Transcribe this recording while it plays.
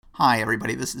Hi,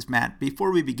 everybody. This is Matt.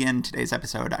 Before we begin today's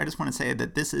episode, I just want to say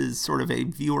that this is sort of a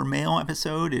viewer mail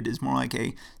episode. It is more like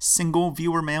a single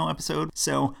viewer mail episode.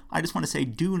 So I just want to say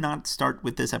do not start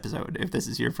with this episode. If this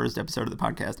is your first episode of the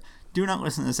podcast, do not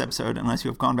listen to this episode unless you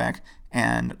have gone back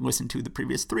and listened to the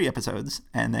previous 3 episodes,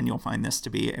 and then you'll find this to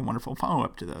be a wonderful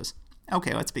follow-up to those.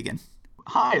 Okay, let's begin.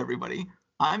 Hi, everybody.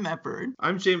 I'm Matt Bird.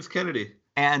 I'm James Kennedy.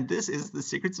 And this is the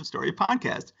Secrets of Story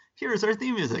podcast. Here is our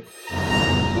theme music.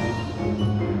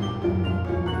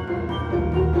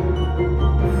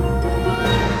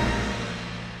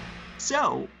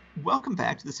 So, welcome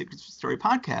back to the Secrets of Story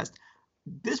podcast.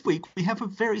 This week, we have a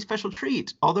very special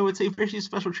treat. Although it's a very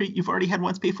special treat you've already had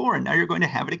once before, and now you're going to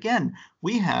have it again.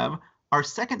 We have our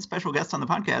second special guest on the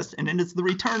podcast, and it is the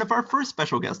return of our first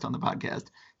special guest on the podcast.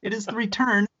 It is the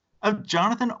return of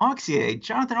Jonathan Auxier.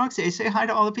 Jonathan Auxier, say hi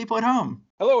to all the people at home.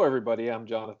 Hello, everybody. I'm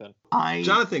Jonathan.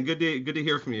 Jonathan, good to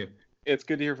hear from you. It's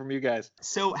good to hear from you guys.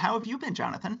 So how have you been,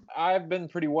 Jonathan? I've been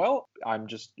pretty well. I'm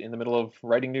just in the middle of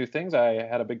writing new things. I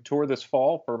had a big tour this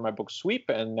fall for my book Sweep,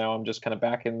 and now I'm just kind of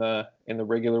back in the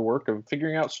regular work of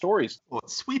figuring out stories. Well,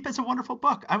 Sweep is a wonderful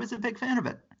book. I was a big fan of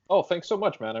it. Oh, thanks so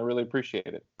much, man. I really appreciate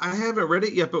it. I haven't read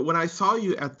it yet, but when I saw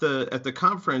you at the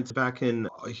conference back in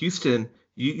Houston,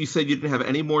 you said you didn't have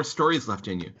any more stories left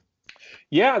in you.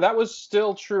 Yeah, that was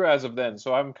still true as of then.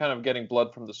 So I'm kind of getting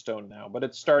blood from the stone now, but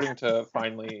it's starting to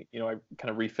finally, I kind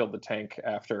of refilled the tank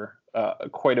after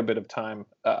quite a bit of time.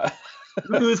 It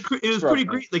was pretty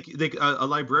great. Like a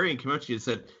librarian came up to you and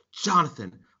said,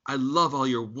 "Jonathan, I love all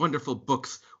your wonderful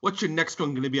books. What's your next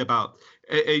one going to be about?"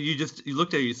 And you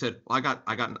looked at her, you said, "Well,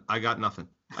 I got nothing.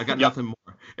 I got nothing more."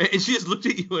 And she just looked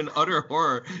at you in utter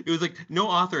horror. It was like no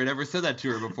author had ever said that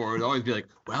to her before. It would always be like,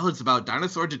 "Well, it's about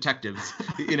dinosaur detectives,"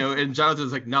 And Jonathan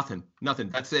was like, "Nothing.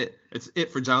 That's it. It's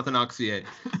it for Jonathan Auxier."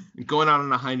 Going out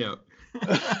on a high note.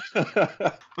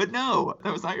 But no,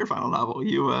 that was not your final novel.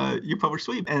 You published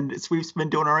Sweep, and Sweep's been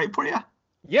doing all right for you.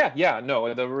 Yeah,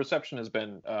 no, the reception has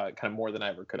been kind of more than I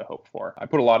ever could have hoped for. I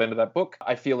put a lot into that book.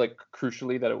 I feel like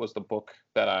crucially that it was the book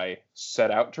that I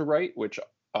set out to write, which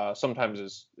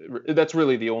sometimes that's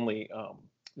really the only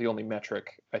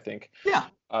metric I think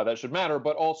that should matter.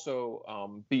 But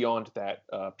also beyond that,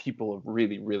 people have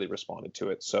really, really responded to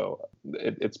it. So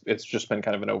it's just been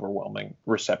kind of an overwhelming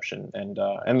reception,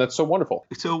 and that's so wonderful.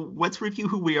 So let's review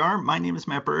who we are. My name is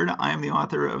Matt Bird. I am the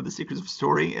author of The Secrets of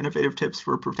Story: Innovative Tips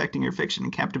for Perfecting Your Fiction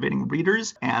and Captivating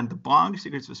Readers, and the blog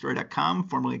secretsofstory.com,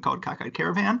 formerly called Cockeyed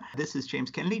Caravan. This is James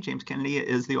Kennedy. James Kennedy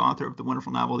is the author of the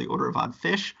wonderful novel The Order of Odd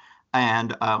Fish,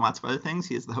 and lots of other things.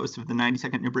 He is the host of the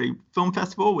 92nd Newbury Film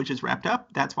Festival, which is wrapped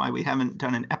up. That's why we haven't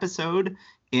done an episode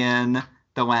in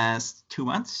the last 2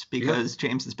 months, because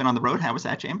James has been on the road. How was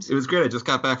that, James? It was great. I just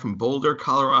got back from Boulder,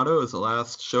 Colorado. As the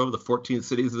last show of the 14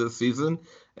 cities of this season.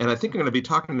 And I think I'm going to be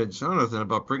talking to Jonathan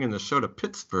about bringing the show to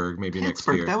Pittsburgh maybe next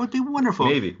year. That would be wonderful.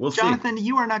 Maybe. We'll see. Jonathan,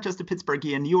 you are not just a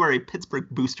Pittsburghian. You are a Pittsburgh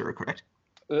booster, correct?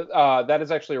 That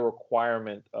is actually a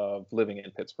requirement of living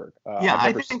in Pittsburgh.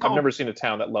 I've never seen a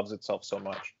town that loves itself so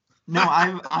much. No,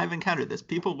 I've encountered this.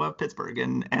 People love Pittsburgh,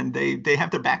 and they have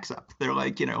their backs up. They're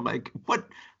like, what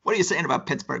are you saying about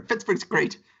Pittsburgh? Pittsburgh's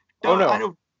great.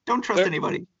 Don't trust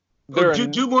anybody.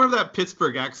 Do more of that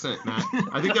Pittsburgh accent, Matt.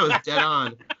 I think that was dead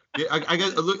on. Yeah, I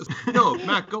got no,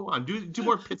 Matt, go on. Do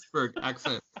more Pittsburgh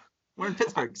accent. We're in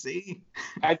Pittsburgh, see?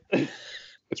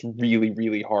 It's really,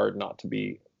 really hard not to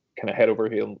be kind of head over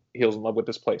heels in love with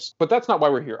this place. But that's not why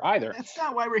we're here either. That's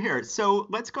not why we're here. So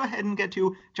let's go ahead and get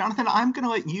to Jonathan. I'm going to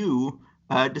let you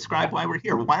describe why we're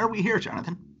here. Why are we here,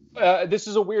 Jonathan? This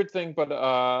is a weird thing,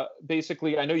 but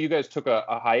basically, I know you guys took a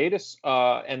hiatus,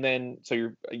 and then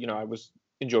I was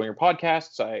enjoying your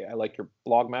podcasts. I like your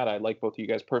blog, Matt. I like both of you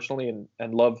guys personally,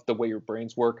 and love the way your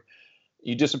brains work.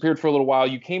 You disappeared for a little while.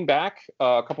 You came back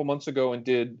a couple months ago and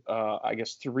did,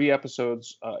 3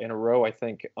 episodes in a row, I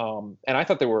think. And I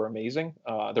thought they were amazing.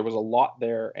 There was a lot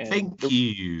there. And Thank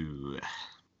you.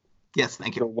 Yes,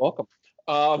 thank you. You're welcome.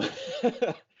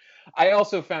 I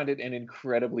also found it an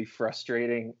incredibly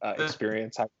frustrating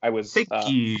experience. I was. Thank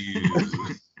you.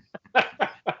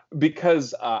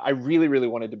 Because I really, really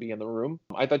wanted to be in the room.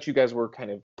 I thought you guys were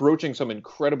kind of broaching some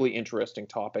incredibly interesting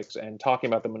topics and talking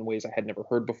about them in ways I had never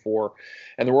heard before.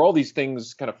 And there were all these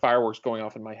things, kind of fireworks going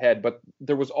off in my head. But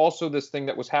there was also this thing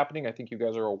that was happening, I think you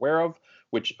guys are aware of,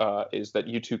 which is that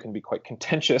you two can be quite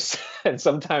contentious. And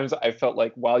sometimes I felt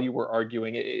like while you were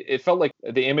arguing, it felt like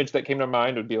the image that came to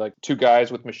mind would be like 2 guys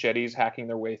with machetes hacking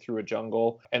their way through a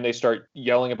jungle. And they start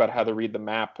yelling about how to read the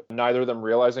map, neither of them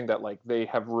realizing that like they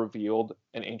have revealed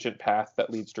an ancient path that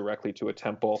leads directly to a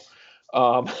temple.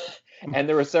 And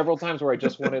there were several times where I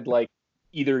just wanted like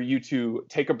either you to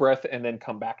take a breath and then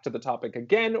come back to the topic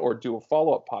again or do a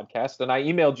follow-up podcast. And I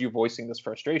emailed you voicing this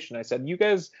frustration. I said, you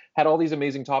guys had all these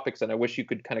amazing topics and I wish you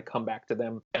could kind of come back to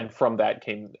them. And from that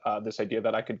came this idea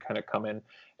that I could kind of come in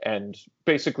and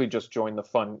basically just join the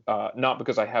fun, not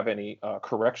because I have any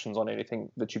corrections on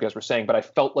anything that you guys were saying, but I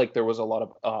felt like there was a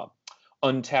lot of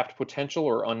untapped potential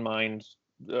or unmined,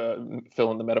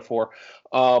 fill in the metaphor,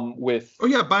 with... Oh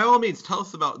yeah, by all means, tell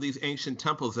us about these ancient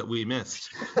temples that we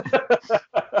missed.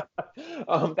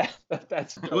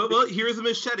 That's well, here's a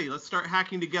machete. Let's start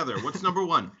hacking together. What's number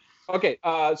one? Okay,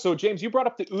 so James, you brought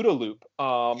up the OODA loop,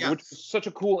 Yes. which is such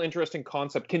a cool, interesting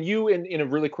concept. Can you, in a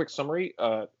really quick summary,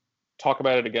 talk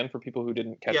about it again for people who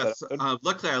didn't catch that episode?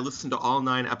 Luckily I listened to all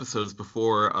 9 episodes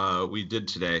before we did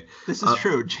today. This is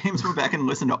true. James went back and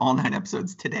listened to all 9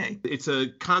 episodes today. It's a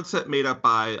concept made up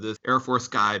by this Air Force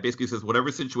guy. Basically says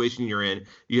whatever situation you're in,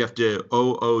 you have to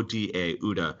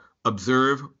OODA,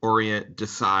 observe, orient,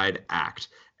 decide, act.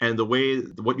 And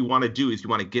what you want to do is you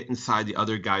want to get inside the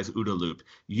other guy's OODA loop.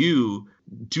 You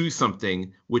do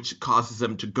something which causes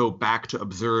them to go back to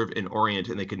observe and orient,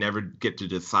 and they can never get to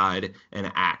decide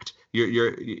and act.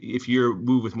 If you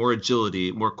move with more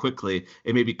agility, more quickly,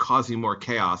 it may be causing more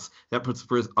chaos. That puts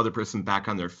the other person back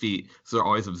on their feet. So they're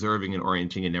always observing and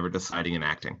orienting and never deciding and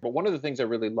acting. But one of the things I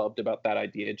really loved about that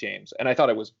idea, James, and I thought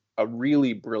it was a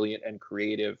really brilliant and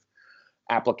creative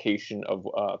application of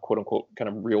quote unquote kind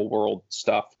of real world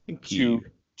stuff to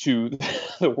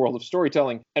the world of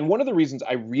storytelling. And one of the reasons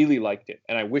I really liked it,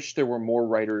 and I wish there were more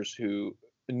writers who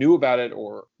knew about it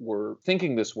or were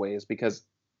thinking this way, is because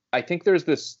I think there's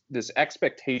this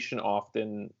expectation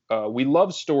often. We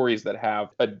love stories that have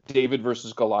a David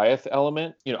versus Goliath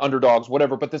element, underdogs,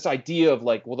 whatever. But this idea of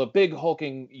like, well, the big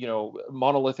hulking,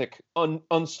 monolithic,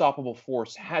 unstoppable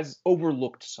force has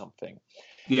overlooked something.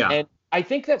 Yeah. And I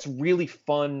think that's really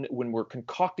fun when we're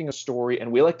concocting a story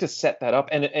and we like to set that up.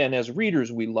 And as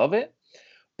readers, we love it.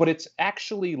 But it's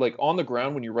actually like on the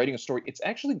ground when you're writing a story, it's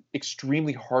actually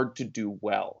extremely hard to do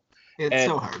well. It's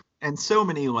so hard. And so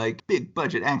many like big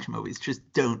budget action movies just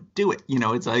don't do it.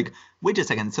 It's like, wait a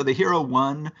second. So the hero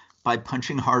won by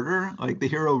punching harder. Like the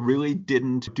hero really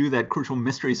didn't do that crucial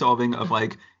mystery solving of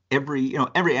like every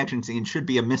action scene should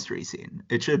be a mystery scene.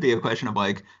 It should be a question of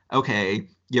like, okay,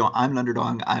 I'm an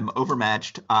underdog. I'm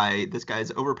overmatched. This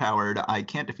guy's overpowered. I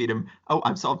can't defeat him. Oh,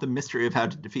 I've solved the mystery of how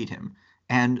to defeat him.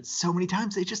 And so many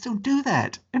times they just don't do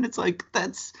that. And it's like,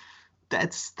 that's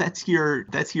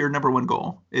your number one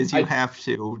goal is you have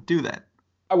to do that.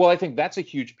 Well, I think that's a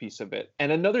huge piece of it.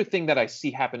 And another thing that I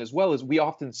see happen as well is we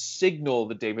often signal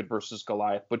the David versus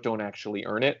Goliath, but don't actually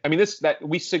earn it. I mean, that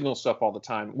we signal stuff all the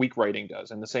time. Weak writing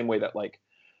does, in the same way that like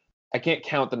I can't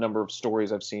count the number of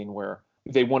stories I've seen where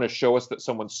they want to show us that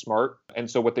someone's smart, and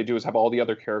so what they do is have all the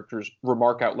other characters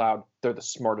remark out loud, "They're the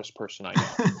smartest person I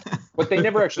know," but they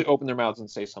never actually open their mouths and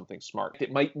say something smart.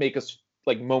 It might make us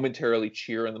like momentarily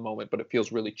cheer in the moment, but it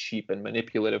feels really cheap and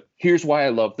manipulative. Here's why I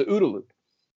love the OODA loop.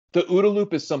 The OODA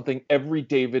loop is something every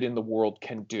David in the world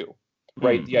can do,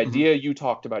 right? Mm-hmm. The idea you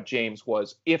talked about, James,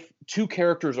 was if 2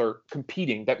 characters are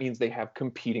competing, that means they have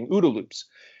competing OODA loops.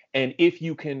 And if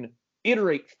you can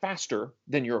iterate faster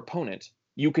than your opponent,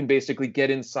 you can basically get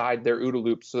inside their OODA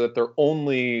loop so that they're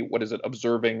only,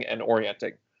 observing and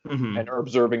orienting. Mm-hmm. And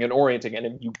observing and orienting.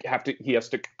 And he has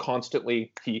to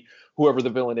constantly, whoever the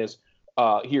villain is,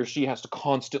 he or she has to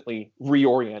constantly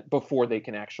reorient before they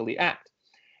can actually act.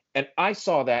 And I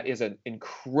saw that as an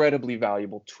incredibly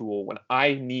valuable tool when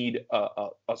I need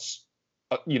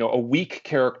a weak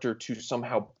character to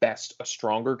somehow best a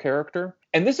stronger character.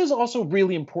 And this is also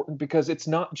really important because it's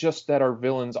not just that our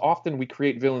villains, often we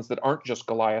create villains that aren't just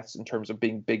Goliaths in terms of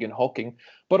being big and hulking,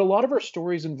 but a lot of our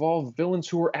stories involve villains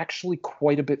who are actually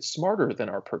quite a bit smarter than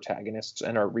our protagonists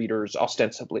and our readers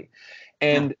ostensibly.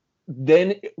 And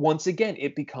then once again,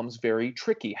 it becomes very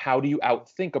tricky. How do you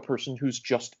outthink a person who's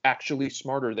just actually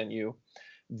smarter than you?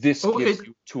 This gives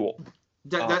you a tool.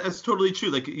 That's totally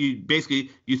true. Like you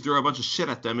throw a bunch of shit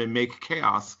at them and make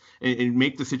chaos and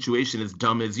make the situation as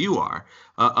dumb as you are.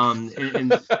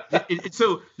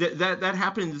 So that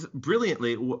happens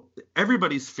brilliantly.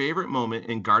 Everybody's favorite moment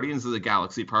in Guardians of the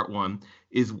Galaxy Part 1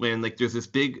 is when like there's this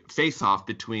big face-off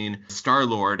between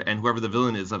Star-Lord and whoever the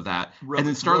villain is of that, and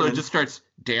then Star-Lord just starts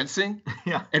dancing,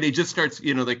 and he just starts,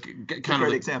 kind of like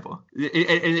example.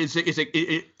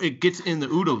 It gets in the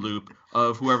OODA loop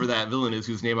of whoever that villain is,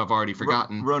 whose name I've already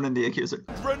forgotten. Ronan the Accuser.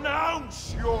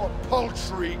 Renounce your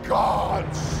paltry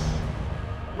gods.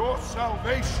 Your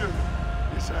salvation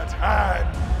is at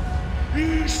hand.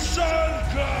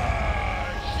 Isalka!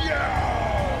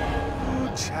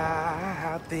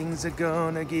 Child, things are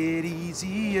gonna get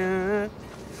easier.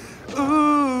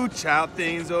 Ooh. Ooh, child,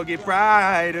 things will get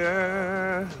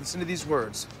brighter. Listen to these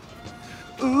words.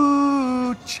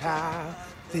 Ooh, child,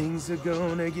 things are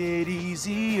gonna get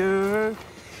easier.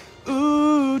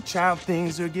 Ooh, child,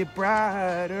 things will get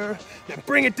brighter. Now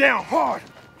bring it down hard.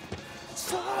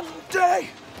 Someday,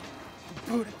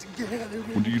 put it together.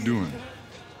 What are you doing?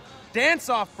 Dance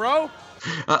off, bro.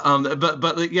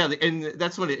 But yeah, and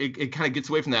that's when it kind of gets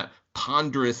away from that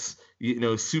ponderous,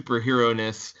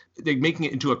 superhero-ness, like making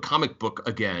it into a comic book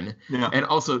again, and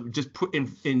also just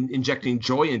injecting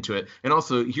joy into it. And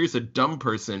also, here's a dumb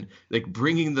person, like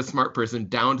bringing the smart person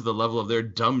down to the level of their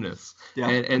dumbness. Yeah,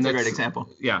 and that's a great example.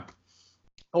 Yeah.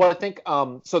 Well, I think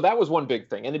so. That was one big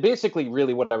thing, and it basically,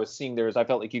 really, what I was seeing there is I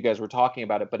felt like you guys were talking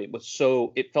about it, but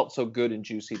it felt so good and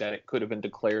juicy that it could have been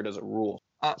declared as a rule.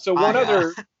 So one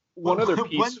other piece.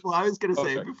 Well, I was going to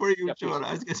say, before you go on,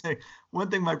 I was going to say,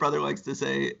 one thing my brother likes to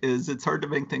say is it's hard to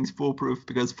make things foolproof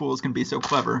because fools can be so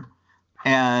clever.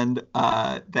 And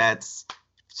that's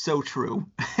so true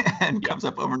and comes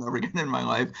up over and over again in my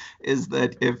life, is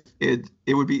that if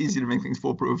it would be easy to make things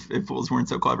foolproof if fools weren't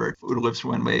so clever. It would have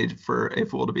one way for a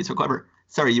fool to be so clever.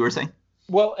 Sorry, you were saying?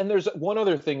 Well, and there's one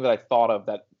other thing that I thought of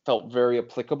that felt very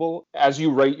applicable. As you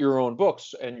write your own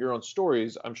books and your own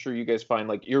stories, I'm sure you guys find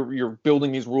like you're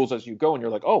building these rules as you go, and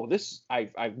you're like, oh,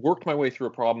 I've worked my way through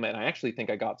a problem, and I actually think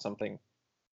I got something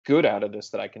good out of this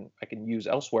that I can use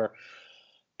elsewhere.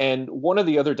 And one of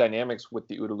the other dynamics with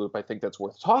the OODA loop I think that's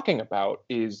worth talking about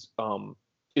is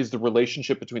the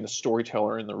relationship between the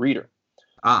storyteller and the reader.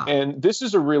 And this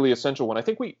is a really essential one. I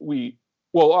think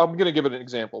well, I'm going to give it an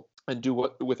example and do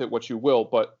with it what you will.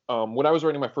 But when I was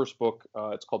writing my first book,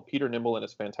 it's called Peter Nimble and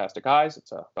His Fantastic Eyes.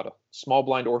 It's about a small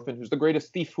blind orphan who's the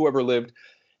greatest thief who ever lived.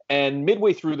 And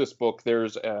midway through this book,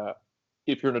 there's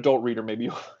if you're an adult reader, maybe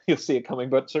you'll see it coming,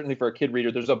 but certainly for a kid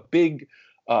reader, there's a big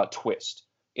twist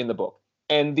in the book.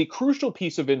 And the crucial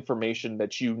piece of information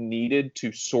that you needed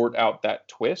to sort out that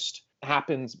twist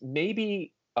happens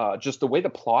maybe just the way the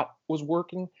plot was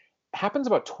working happens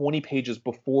about 20 pages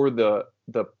before the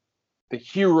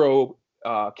hero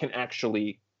can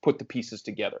actually put the pieces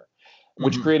together,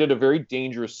 which created a very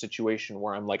dangerous situation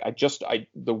where I'm like,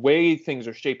 the way things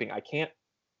are shaping, I can't,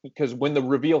 because when the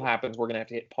reveal happens, we're going to have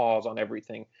to hit pause on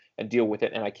everything and deal with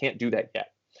it. And I can't do that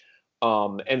yet.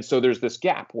 And so there's this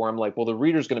gap where I'm like, well, the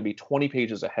reader's going to be 20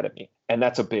 pages ahead of me. And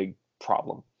that's a big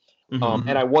problem.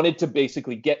 And I wanted to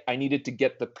basically I needed to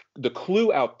get the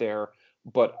clue out there,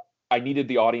 but I needed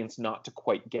the audience not to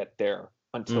quite get there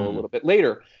until a little bit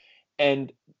later.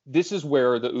 And this is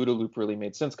where the OODA loop really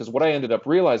made sense, because what I ended up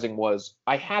realizing was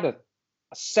I had a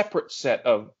separate set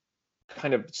of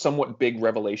kind of somewhat big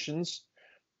revelations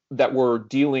that were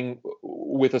dealing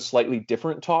with a slightly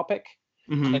different topic.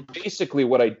 And basically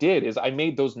what I did is I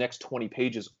made those next 20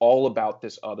 pages all about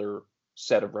this other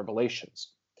set of revelations.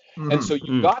 And so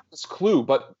you got this clue,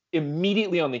 but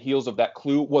immediately on the heels of that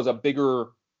clue was a bigger,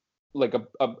 like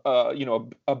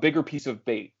a bigger piece of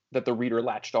bait that the reader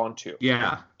latched onto.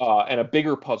 And a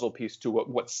bigger puzzle piece to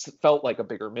what felt like a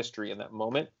bigger mystery in that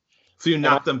moment. So you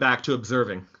knocked them back to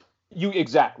observing.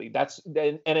 Exactly.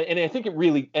 And I think it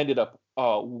really ended up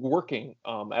working.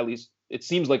 At least it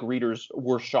seems like readers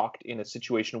were shocked in a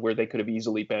situation where they could have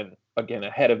easily been, again,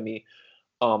 ahead of me.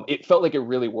 It felt like it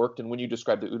really worked. And when you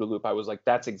described the OODA loop, I was like,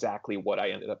 that's exactly what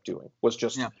I ended up doing, was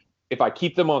just if I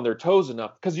keep them on their toes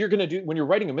enough, because you're going to when you're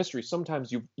writing a mystery,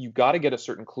 sometimes you've got to get a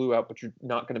certain clue out, but you're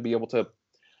not going to be able to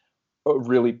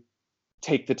really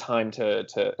take the time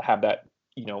to have that,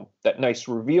 that nice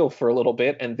reveal for a little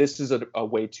bit. And this is a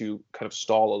way to kind of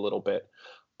stall a little bit.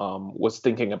 Was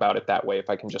thinking about it that way. If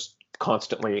I can just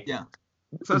constantly.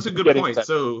 So that's a good point.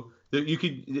 So you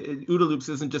could OODA loops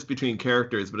isn't just between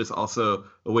characters, but it's also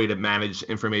a way to manage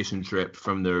information drip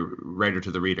from the writer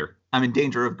to the reader. I'm in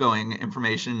danger of going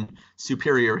information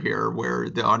superior here, where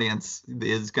the audience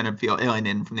is going to feel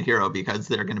alienated from the hero because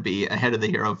they're going to be ahead of the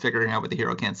hero, figuring out what the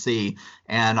hero can't see.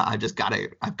 And I've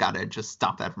got to just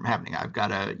stop that from happening. I've got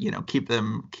to, keep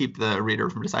the reader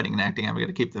from deciding and acting. I've got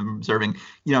to keep them observing.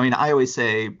 I always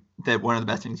say that one of the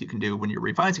best things you can do when you're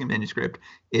revising a manuscript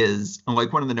is,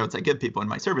 like, one of the notes I give people in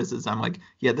my services, I'm like,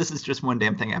 this is just one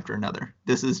damn thing after another.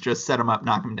 This is just set them up,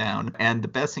 knock them down. And the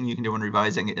best thing you can do when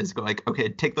revising is go like, okay,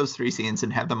 take those 3 scenes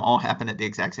and have them all happen at the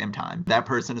exact same time. That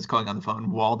person is calling on the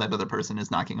phone while that other person is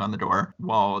knocking on the door,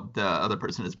 while the other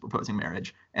person is proposing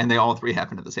marriage. And they all 3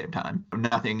 happen at the same time.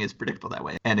 Nothing is predictable that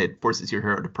way. And it forces your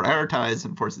hero to prioritize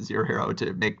and forces your hero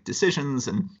to make decisions.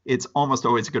 And it's almost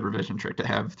always a good revision trick to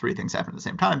have 3 things happen at the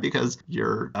same time, because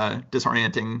you're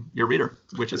disorienting your reader,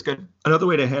 which is good. Another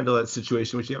way to handle that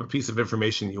situation, which you have a piece of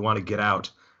information you want to get out,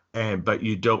 but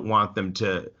you don't want them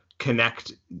to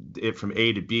connect it from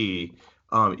A to B,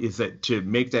 is that to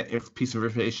make that piece of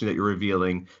information that you're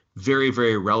revealing very,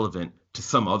 very relevant to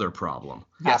some other problem.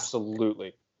 Yes.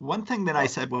 Absolutely. One thing that I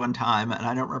said one time, and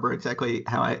I don't remember exactly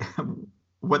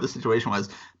what the situation was,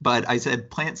 but I said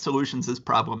plant solutions as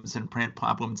problems and plant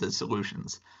problems as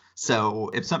solutions. So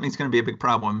if something's going to be a big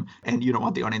problem and you don't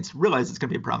want the audience to realize it's going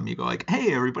to be a problem, you go like,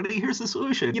 hey, everybody, here's the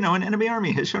solution. An enemy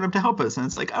army has shown up to help us. And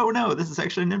it's like, oh, no, this is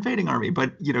actually an invading army.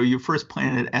 But, you first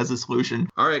plan it as a solution.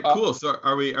 All right, cool. So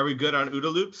are we good on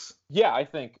OODA loops? Yeah, I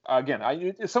think, again,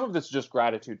 some of this is just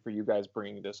gratitude for you guys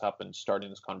bringing this up and starting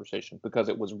this conversation because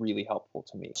it was really helpful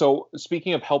to me. So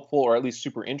speaking of helpful or at least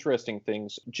super interesting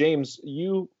things, James,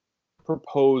 you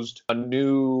proposed a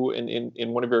new,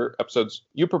 in one of your episodes,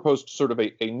 you proposed sort of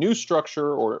a new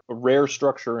structure or a rare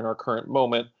structure in our current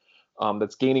moment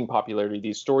that's gaining popularity.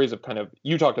 These stories of kind of,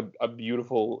 you talked a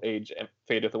beautiful age and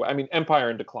fadeth away. I mean, empire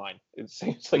in decline. It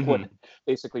seems like what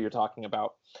basically you're talking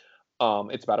about.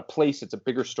 It's about a place. It's a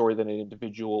bigger story than an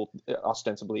individual,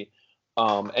 ostensibly.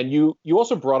 And you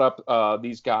also brought up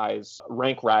these guys,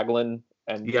 Rank Raglan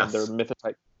and their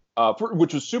mythotype,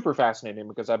 which was super fascinating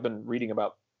because I've been reading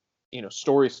about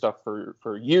story stuff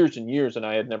for years and years, and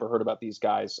I had never heard about these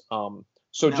guys. For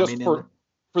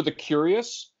the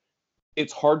curious,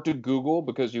 it's hard to Google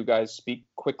because you guys speak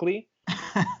quickly.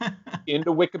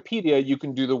 Into Wikipedia, you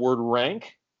can do the word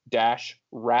rank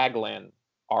 -Raglan,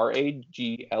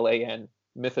 Raglan,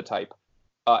 mythotype.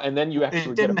 And then you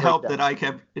actually it didn't help that I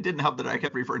kept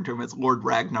referring to him as Lord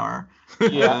Ragnar,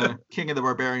 King of the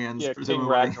Barbarians. Yeah, King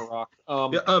Ragnarok.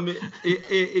 When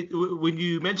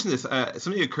you mentioned this,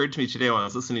 something occurred to me today when I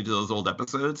was listening to those old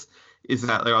episodes. Is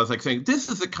that I was like saying this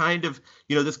is a kind of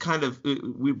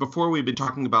before we've been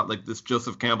talking about like this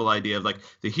Joseph Campbell idea of like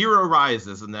the hero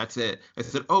rises and that's it. I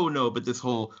said, oh no, but this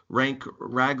whole Rank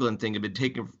Raglan thing had been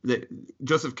taken. That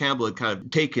Joseph Campbell had kind of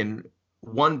taken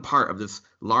one part of this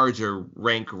larger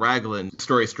Rank Raglan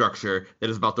story structure that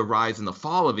is about the rise and the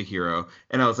fall of a hero.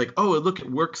 And I was like, oh, look,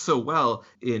 it works so well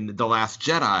in The Last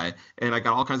Jedi. And I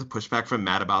got all kinds of pushback from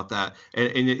Matt about that.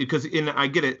 And because I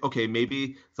get it. Okay,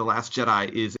 maybe The Last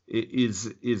Jedi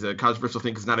is a controversial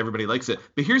thing because not everybody likes it.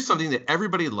 But here's something that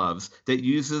everybody loves that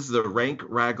uses the Rank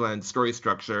Raglan story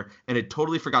structure. And it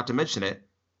totally forgot to mention it.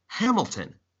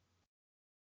 Hamilton.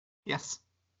 Yes.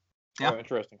 Yeah. Oh,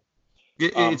 interesting.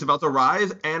 It's about the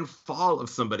rise and fall of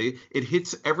somebody. It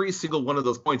hits every single one of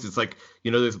those points. It's like,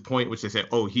 there's a point which they say,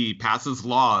 oh, he passes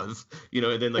laws,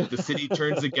 and then like the city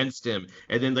turns against him.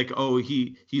 And then like, oh,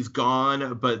 he's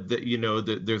gone. But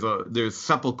there's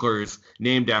sepulchers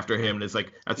named after him. And it's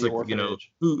like, that's like,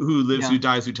 orphanage. Who lives, who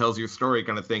dies, who tells your story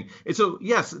kind of thing. And so,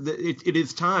 yes, it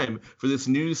is time for this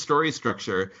new story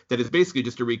structure that is basically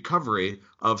just a recovery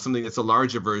of something that's a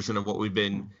larger version of what we've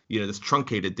been, this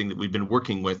truncated thing that we've been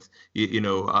working with,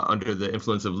 under the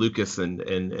influence of Lucas and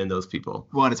those people.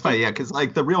 Well, and it's funny, because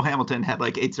like the real Hamilton had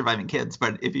like 8 surviving kids,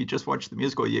 but if you just watch the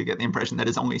musical, you get the impression that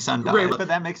his only son died. Right. But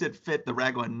that makes it fit the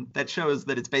Raglan. That shows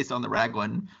that it's based on the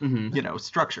Raglan,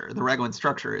 structure. The Raglan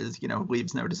structure is,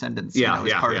 leaves no descendants. Is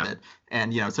part of it.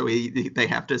 And so they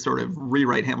have to sort of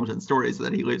rewrite Hamilton's story so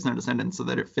that he leaves no descendants, so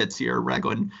that it fits your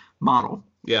Raglan model.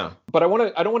 Yeah, but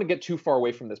I don't want to get too far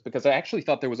away from this because I actually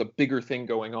thought there was a bigger thing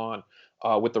going on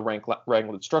with the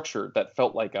Raglan structure that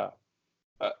felt like a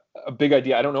big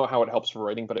idea. I don't know how it helps for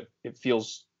writing, but it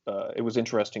feels it was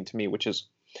interesting to me, which is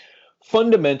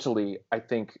fundamentally, I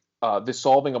think the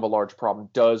solving of a large problem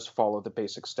does follow the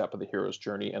basic step of the hero's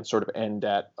journey and sort of end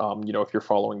at if you're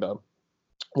following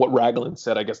what Raglan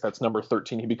said, I guess that's number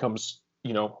 13. He becomes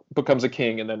a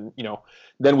king, and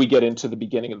then we get into the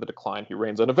beginning of the decline. He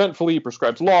reigns uneventfully, he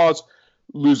prescribes laws,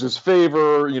 loses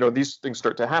favor, these things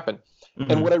start to happen.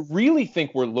 Mm-hmm. And what I really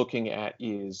think we're looking at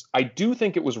is, I do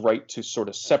think it was right to sort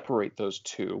of separate those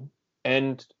two.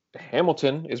 And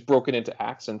Hamilton is broken into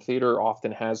acts, and theater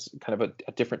often has kind of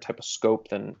a different type of scope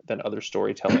than other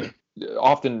storytelling.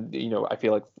 Often, I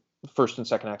feel like first and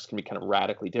second acts can be kind of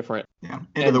radically different. Yeah,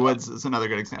 Into the Woods is another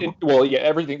good example.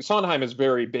 Everything. Sondheim is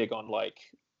very big on like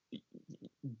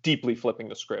deeply flipping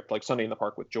the script, like Sunday in the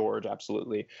Park with George,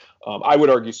 absolutely. I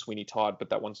would argue Sweeney Todd, but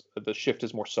the shift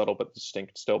is more subtle but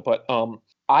distinct still. But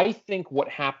I think what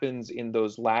happens in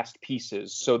those last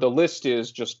pieces, so the list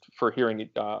is just for hearing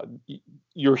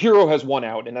your hero has won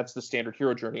out, and that's the standard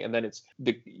hero journey, and then it's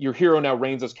your hero now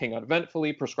reigns as king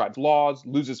uneventfully, prescribes laws,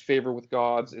 loses favor with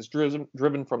gods, is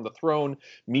driven from the throne,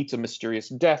 meets a mysterious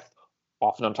death,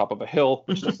 often on top of a hill,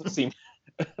 which doesn't seem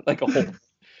like a whole.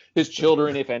 His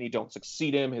children, if any, don't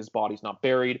succeed him. His body's not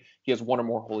buried. He has one or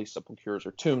more holy sepulchres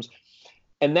or tombs.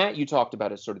 And that you talked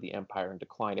about is sort of the empire in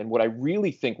decline. And what I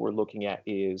really think we're looking at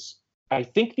is, I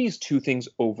think these two things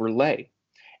overlay.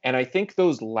 And I think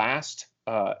those last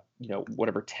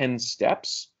whatever 10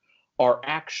 steps are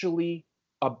actually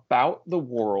about the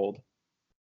world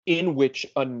in which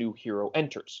a new hero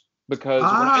enters. Because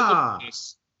when I look at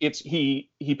this,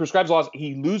 he prescribes laws.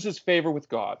 He loses favor with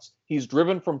gods. He's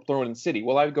driven from throne and city.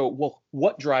 Well, I go, well,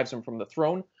 what drives him from the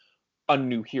throne? A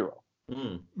new hero,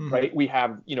 right? We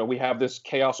have this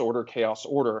chaos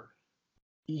order.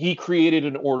 He created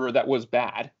an order that was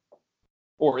bad,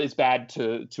 or is bad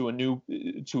to a new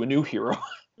hero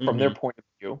from their point of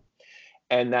view,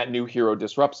 and that new hero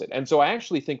disrupts it. And so I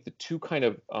actually think the two kind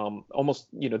of almost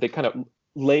they kind of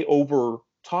lay over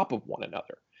top of one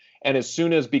another. And as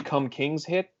soon as Become King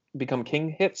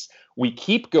hits, we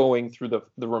keep going through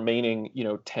the remaining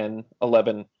 10,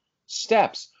 11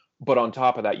 steps. But on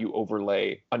top of that, you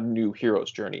overlay a new hero's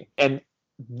journey. And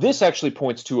this actually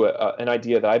points to an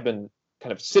idea that I've been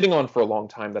kind of sitting on for a long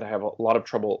time that I have a lot of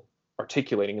trouble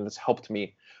articulating, and this helped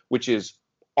me, which is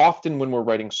often when we're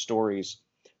writing stories,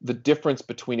 the difference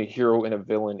between a hero and a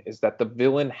villain is that the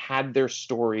villain had their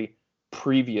story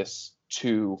previous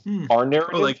to our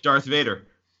narrative. Oh, like Darth Vader.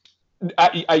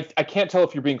 I can't tell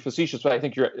if you're being facetious, but I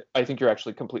think you're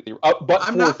actually completely. But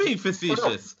I'm not being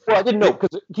facetious. Well, I didn't know,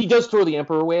 because he does throw the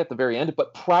Emperor away at the very end.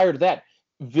 But prior to that,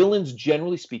 villains,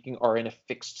 generally speaking, are in a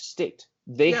fixed state.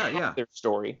 They have their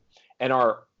story, and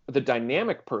the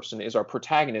dynamic person is our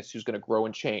protagonist, who's going to grow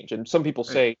and change. And some people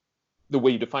say the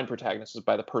way you define protagonist is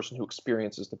by the person who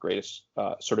experiences the greatest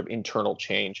sort of internal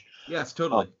change. Yes,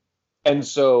 totally. And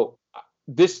so.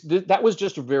 That was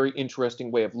just a very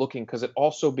interesting way of looking, because it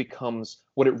also becomes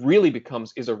what it really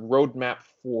becomes is a roadmap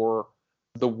for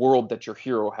the world that your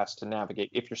hero has to navigate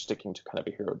if you're sticking to kind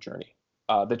of a hero journey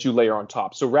that you layer on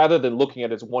top. So rather than looking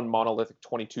at it as one monolithic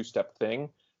 22-step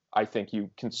thing, I think you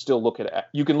can still look at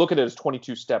it as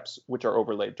 22 steps which are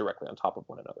overlaid directly on top of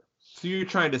one another. So you're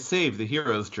trying to save the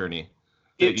hero's journey.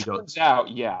 It turns out,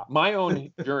 my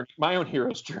own journey, my own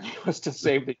hero's journey was to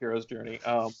save the hero's journey.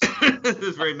 This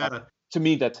is very meta. To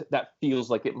me, that feels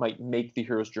like it might make the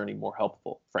hero's journey more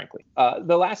helpful, frankly.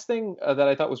 The last thing that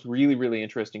I thought was really, really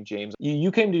interesting, James,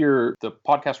 you came to the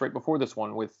podcast right before this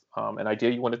one with an idea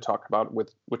you wanted to talk about,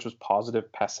 which was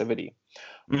positive passivity.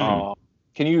 Can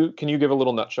you give a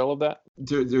little nutshell of that?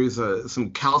 There's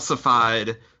some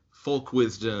calcified folk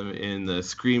wisdom in the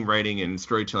screenwriting and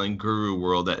storytelling guru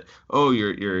world that,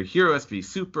 your hero has to be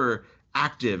super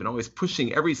active and always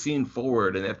pushing every scene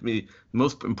forward, and they have to be the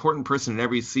most important person in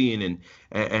every scene,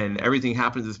 and everything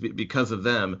happens because of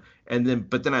them.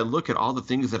 But then I look at all the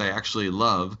things that I actually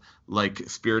love, like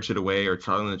Spirited Away, or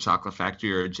Charlie and the Chocolate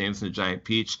Factory, or James and the Giant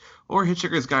Peach, or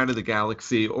Hitchhiker's Guide to the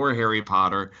Galaxy, or Harry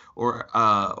Potter,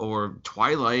 or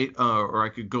Twilight, or I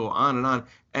could go on,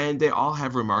 and they all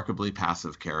have remarkably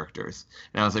passive characters.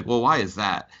 And I was like, well, why is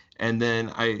that? And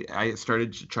then I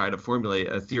started to try to formulate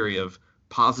a theory of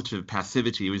positive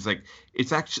passivity. It was like,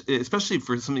 it's actually, especially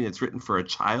for something that's written for a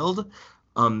child,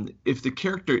 if the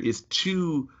character is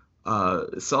too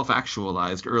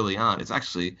self-actualized early on, it's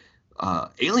actually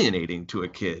alienating to a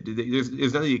kid.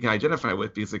 There's nothing you can identify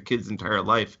with, because a kid's entire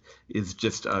life is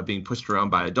just being pushed around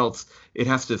by adults.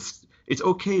 It's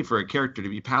okay for a character to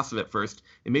be passive at first,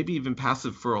 and maybe even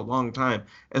passive for a long time,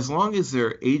 as long as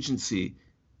their agency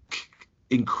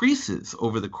increases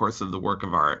over the course of the work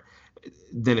of art,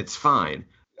 then it's fine.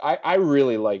 I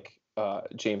really like,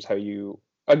 James, how you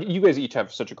guys each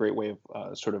have such a great way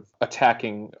of sort of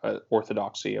attacking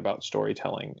orthodoxy about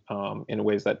storytelling in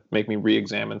ways that make me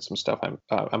re-examine some stuff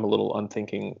I'm a little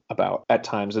unthinking about at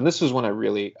times. And this is when I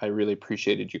really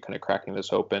appreciated you kind of cracking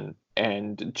this open.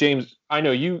 And James, I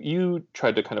know you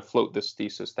tried to kind of float this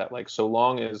thesis that, like, so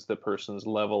long as the person's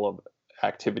level of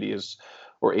activity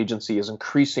or agency is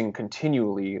increasing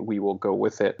continually, we will go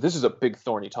with it. This is a big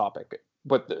thorny topic,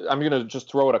 but I'm going to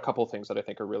just throw out a couple of things that I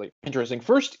think are really interesting.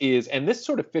 First is, and this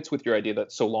sort of fits with your idea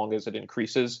that so long as it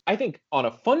increases, I think on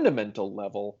a fundamental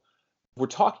level, we're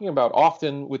talking about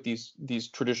often with these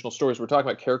traditional stories, we're talking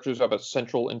about characters who have a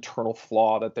central internal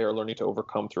flaw that they are learning to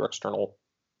overcome through external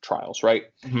trials, right?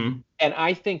 Mm-hmm. And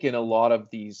I think in a lot of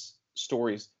these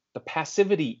stories, the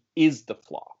passivity is the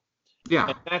flaw. Yeah.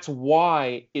 And that's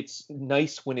why it's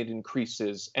nice when it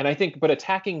increases. And I think, but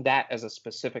attacking that as a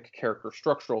specific character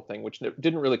structural thing, which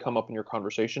didn't really come up in your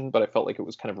conversation, but I felt like it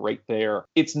was kind of right there.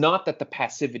 It's not that the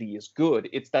passivity is good.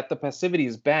 It's that the passivity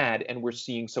is bad, and we're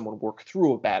seeing someone work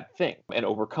through a bad thing and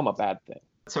overcome a bad thing.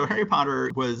 So Harry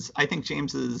Potter was, I think,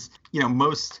 James's,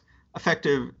 most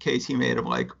effective case he made of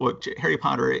like, look, Harry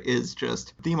Potter is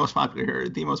just the most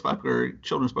popular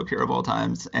children's book hero of all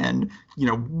times, and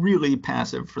really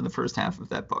passive for the first half of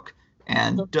that book,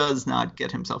 and does not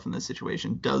get himself in this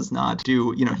situation, does not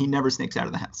do, he never sneaks out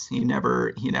of the house, he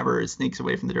never sneaks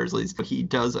away from the Dursleys, but he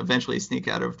does eventually sneak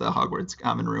out of the Hogwarts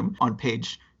common room on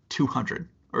page 200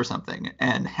 or something.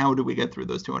 And how do we get through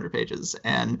those 200 pages?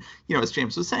 And as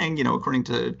James was saying, according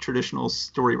to traditional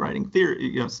storytelling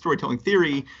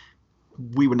theory,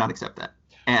 we would not accept that,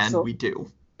 and we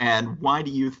do. And why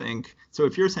do you think? So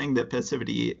if you're saying that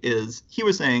passivity is,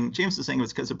 James was saying it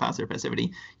was because of positive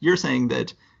passivity. You're saying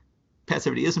that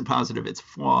passivity isn't positive, it's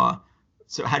flaw.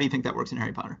 So how do you think that works in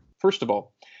Harry Potter? First of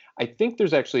all, I think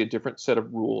there's actually a different set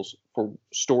of rules for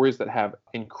stories that have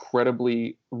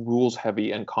incredibly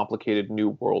rules-heavy and complicated new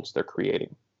worlds they're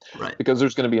creating. Right. Because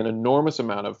there's going to be an enormous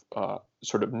amount of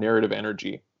sort of narrative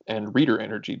energy and reader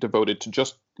energy devoted to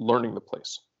just learning the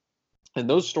place. And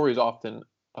those stories often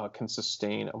can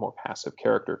sustain a more passive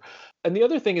character. And the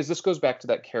other thing is, this goes back to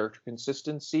that character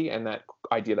consistency and that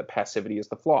idea that passivity is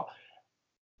the flaw.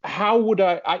 How would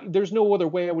there's no other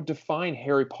way I would define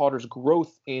Harry Potter's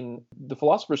growth in the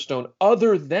Philosopher's Stone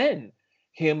other than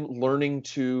him learning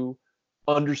to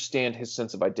understand his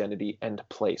sense of identity and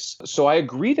place. So I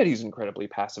agree that he's incredibly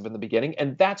passive in the beginning,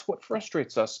 and that's what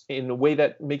frustrates us in a way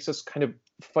that makes us kind of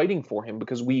fighting for him,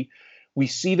 because we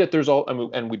see that there's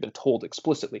and we've been told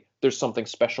explicitly there's something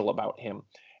special about him,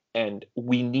 and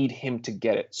we need him to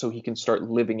get it so he can start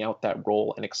living out that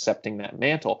role and accepting that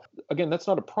mantle. Again, that's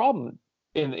not a problem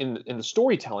in the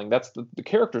storytelling. That's the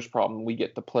character's problem. We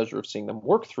get the pleasure of seeing them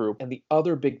work through. And the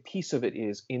other big piece of it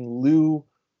is, in lieu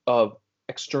of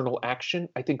external action,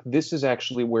 I think this is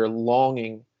actually where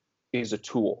longing is a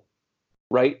tool,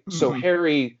 right? Mm-hmm. So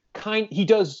Harry he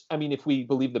does, if we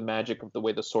believe the magic of the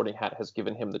way the Sorting Hat has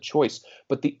given him the choice,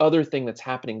 but the other thing that's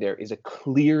happening there is a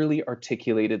clearly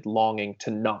articulated longing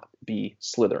to not be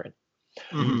Slytherin,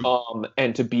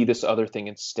 and to be this other thing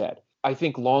instead. I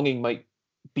think longing might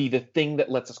be the thing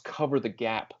that lets us cover the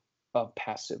gap of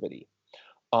passivity.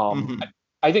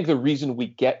 I think the reason we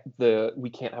can't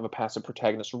have a passive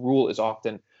protagonist rule is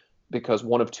often because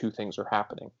one of two things are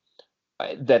happening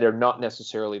that are not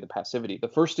necessarily the passivity. The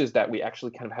first is that we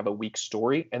actually kind of have a weak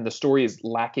story, and the story is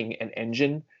lacking an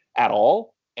engine at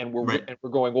all, and we're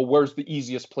going, well, where's the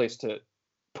easiest place to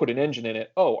put an engine in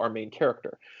it? Oh, our main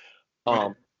character.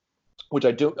 Which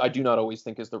I do not always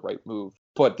think is the right move.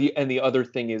 But the other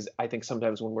thing is, I think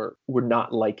sometimes when we're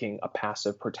not liking a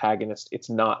passive protagonist,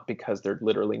 it's not because they're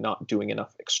literally not doing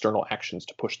enough external actions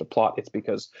to push the plot. It's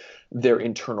because their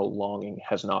internal longing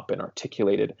has not been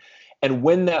articulated. And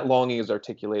when that longing is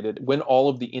articulated, when all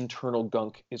of the internal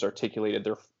gunk is articulated,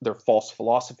 their false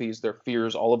philosophies, their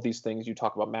fears, all of these things you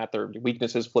talk about, Matt, their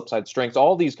weaknesses, flip side strengths,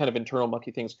 all these kind of internal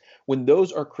mucky things, when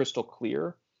those are crystal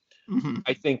clear,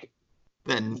 I think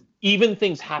then even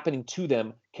things happening to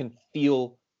them can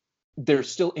feel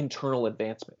there's still internal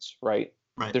advancements, right?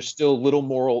 There's still little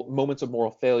moments of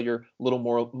moral failure, little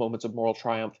moments of moral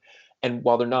triumph. And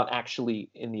while they're not actually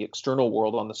in the external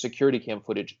world on the security cam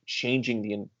footage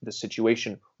changing the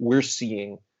situation, we're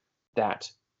seeing that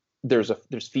there's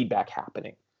feedback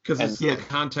happening. Because it's the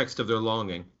context of their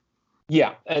longing.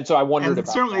 Yeah, and so I wondered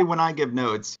about certainly that. When I give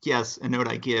notes, yes, a note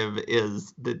I give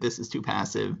is that this is too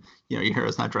passive. Your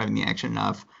hero's not driving the action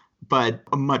enough. But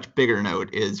a much bigger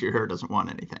note is your hero doesn't want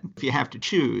anything. If you have to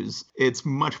choose, it's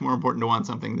much more important to want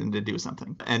something than to do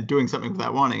something. And doing something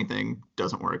without wanting anything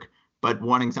doesn't work. But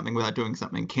wanting something without doing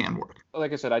something can work.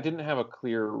 Like I said, I didn't have a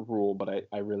clear rule, but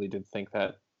I really did think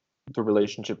that the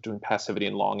relationship between passivity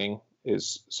and longing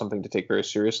is something to take very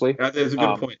seriously. That is a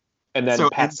good point. And then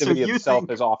passivity itself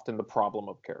is often the problem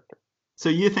of character. So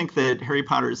you think that Harry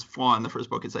Potter's flaw in the first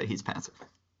book is that he's passive?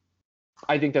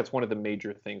 I think that's one of the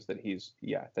major things that he's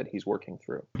working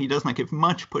through. He does not give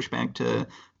much pushback to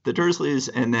the Dursleys,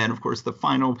 and then, of course, the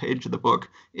final page of the book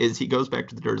is he goes back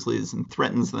to the Dursleys and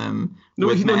threatens them. No,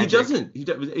 with magic. He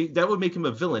doesn't. That would make him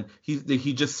a villain.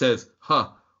 He just says,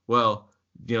 well,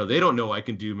 they don't know I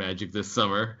can do magic this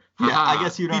summer. Yeah, I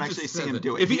guess you don't actually see him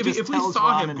do it. If we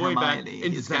saw him going back and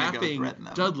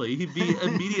zapping Dudley, he'd be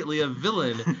immediately a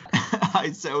villain.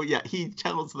 So, yeah, he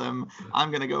tells them,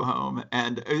 I'm going to go home.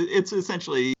 And it's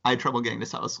essentially, I had trouble getting to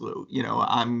Salazar.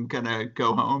 I'm going to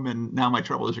go home, and now my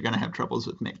troubles are going to have troubles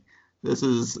with me. That's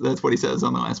what he says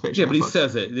on the last page. Yeah, but he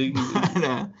says it.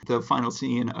 The final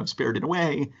scene of Spirited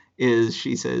Away is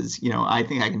she says, I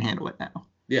think I can handle it now.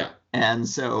 Yeah. And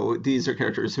so these are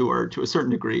characters who are, to a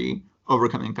certain degree,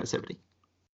 overcoming passivity.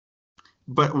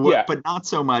 But not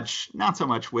so much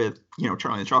with,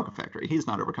 Charlie and the Chocolate Factory. He's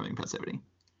not overcoming passivity.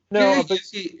 No, but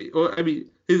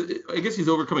I guess he's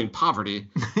overcoming poverty.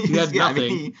 He had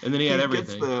nothing, and then he had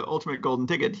everything. He gets the ultimate golden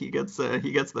ticket. He gets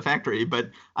the factory. But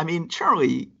I mean,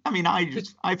 Charlie. I mean, I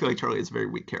feel like Charlie is a very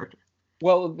weak character.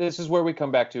 Well, this is where we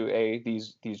come back to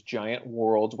these giant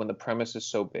worlds when the premise is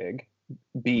so big.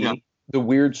 B, the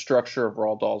weird structure of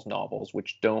Roald Dahl's novels,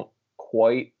 which don't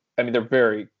quite. I mean, they're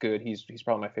very good. He's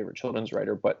probably my favorite children's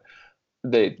writer, but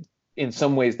in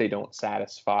some ways they don't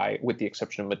satisfy, with the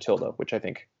exception of Matilda, which I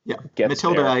think gets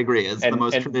Matilda, there. I agree, is the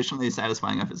most traditionally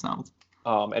satisfying of his novels.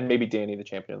 And maybe Danny the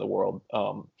Champion of the World.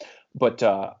 But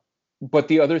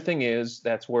the other thing is,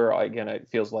 that's where, again, it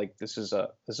feels like this is a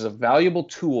valuable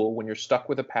tool when you're stuck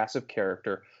with a passive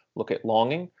character. Look at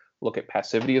longing, look at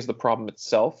passivity as the problem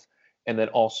itself, and then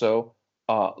also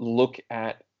look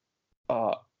at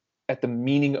the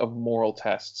meaning of moral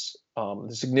tests,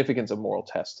 the significance of moral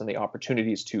tests, and the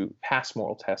opportunities to pass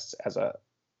moral tests as a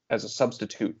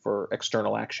substitute for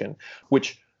external action,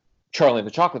 which Charlie and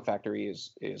the Chocolate Factory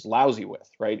is lousy with,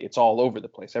 right? It's all over the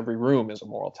place. Every room is a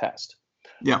moral test.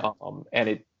 Yeah.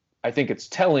 I think it's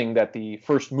telling that the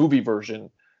first movie version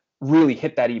really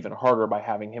hit that even harder by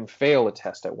having him fail a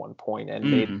test at one point and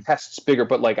made tests bigger.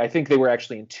 But like, I think they were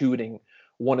actually intuiting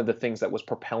one of the things that was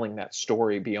propelling that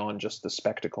story beyond just the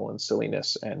spectacle and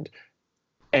silliness and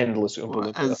endless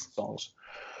Oompa Loompa songs.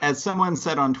 As someone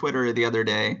said on Twitter the other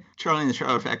day, Charlie and the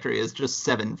Chocolate Factory is just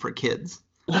 7 for kids.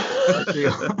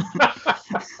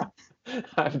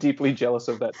 I'm deeply jealous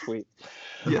of that tweet.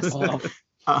 Yes.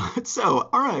 So,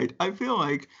 all right. I feel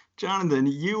like, Jonathan,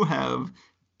 you have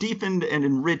deepened and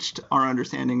enriched our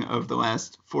understanding of the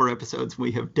last 4 episodes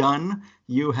we have done.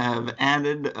 You have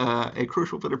added a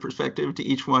crucial bit of perspective to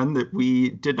each one that we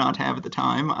did not have at the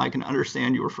time. I can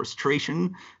understand your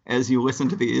frustration as you listen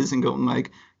to these and going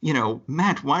like,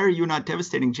 Matt, why are you not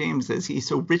devastating James as he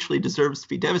so richly deserves to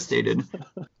be devastated?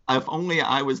 If only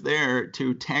I was there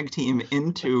to tag team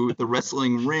into the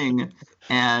wrestling ring.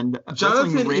 And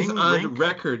Jonathan is on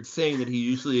record saying that he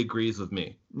usually agrees with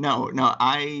me. No,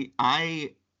 I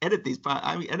edit these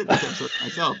episodes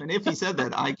myself, and if he said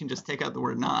that, I can just take out the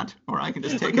word "not," or I can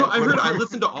just take out. I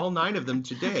listened to all 9 of them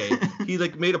today. He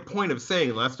made a point of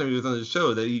saying last time he was on the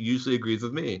show that he usually agrees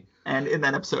with me. And in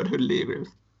that episode, who did he agree with?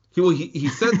 He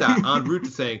said that en route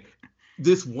to saying,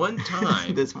 this one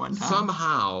time,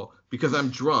 somehow, because I'm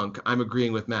drunk, I'm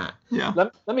agreeing with Matt. Yeah.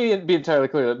 Let me be entirely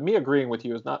clear that me agreeing with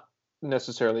you is not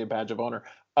necessarily a badge of honor.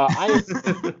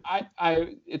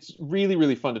 It's really,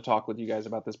 really fun to talk with you guys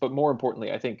about this, but more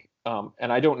importantly, I think,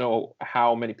 and I don't know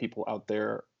how many people out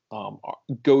there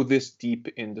go this deep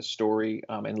into story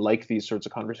and like these sorts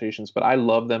of conversations, but I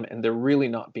love them, and they're really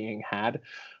not being had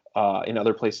in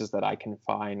other places that I can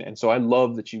find. And so I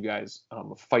love that you guys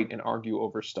fight and argue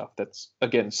over stuff that's,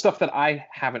 again, stuff that I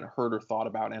haven't heard or thought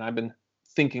about, and I've been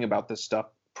thinking about this stuff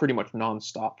pretty much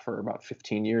nonstop for about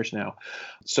 15 years now.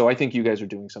 So I think you guys are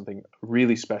doing something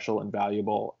really special and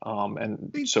valuable.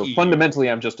 Fundamentally,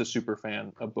 I'm just a super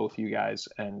fan of both you guys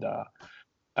and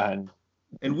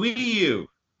we you.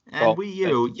 And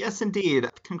yes, indeed.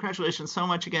 Congratulations so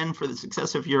much again for the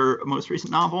success of your most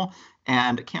recent novel,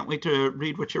 and can't wait to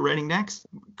read what you're writing next.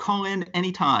 Call in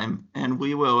anytime, and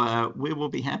we will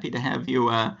be happy to have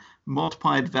you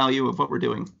multiplied value of what we're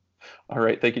doing. All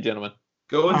right, thank you, gentlemen.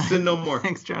 Go and sin no more.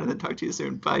 Thanks, Jonathan. Talk to you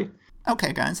soon. Bye.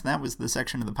 Okay, guys, that was the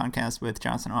section of the podcast with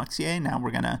Jonathan Auxier. Now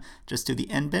we're going to just do the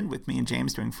end bit with me and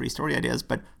James doing free story ideas.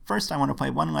 But first, I want to play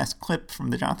one last clip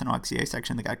from the Jonathan Auxier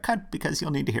section that got cut because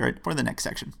you'll need to hear it for the next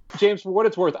section. James, for what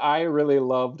it's worth, I really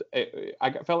loved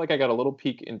I felt like I got a little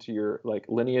peek into your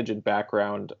lineage and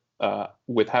background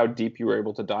with how deep you were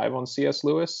able to dive on C.S.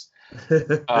 Lewis.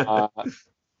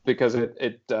 Because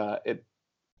it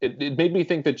made me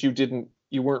think that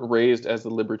you weren't raised as the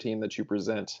libertine that you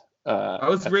present. I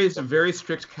was raised a very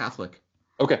strict Catholic.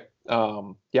 Okay.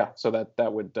 Yeah. So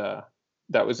that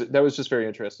was just very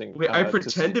interesting. Wait, I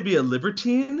pretend to be a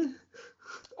libertine?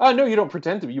 No, you don't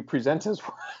pretend to be. You present as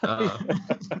one.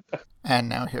 And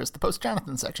now here's the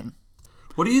post-Jonathan section.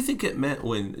 What do you think it meant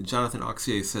when Jonathan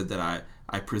Auxier said that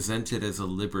I presented as a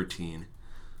libertine?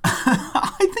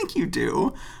 I think you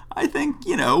do. I think,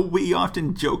 we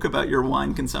often joke about your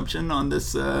wine consumption on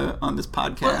this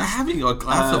podcast. Well, having a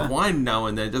glass of wine now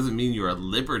and then doesn't mean you're a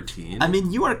libertine. I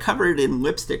mean, you are covered in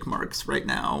lipstick marks right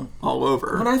now all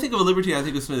over. When I think of a libertine, I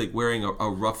think of something like wearing a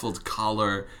ruffled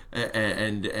collar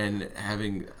and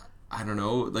having, I don't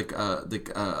know,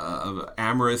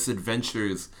 amorous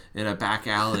adventures in a back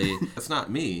alley. That's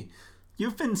not me.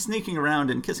 You've been sneaking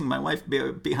around and kissing my wife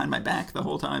behind my back the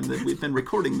whole time that we've been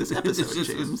recording this episode,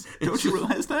 James. Don't you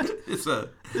realize that? This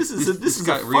is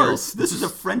a farce. This is a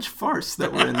French farce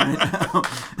that we're in right now.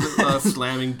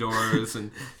 slamming doors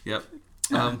and yep.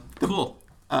 Cool.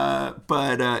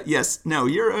 But yes, no,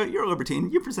 you're a libertine.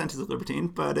 You present as a libertine,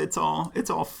 but it's all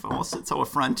false. It's all a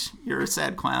front. You're a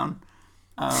sad clown.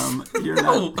 You're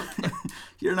No.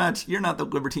 not you're not the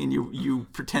libertine you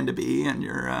pretend to be, and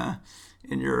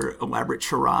in your elaborate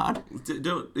charade.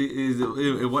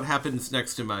 What happens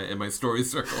next in my story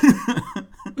circle?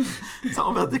 It's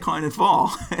all about decline and fall.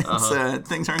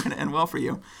 Things aren't going to end well for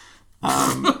you.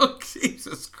 Oh,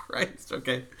 Jesus Christ.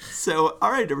 Okay. So,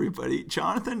 all right, everybody.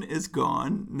 Jonathan is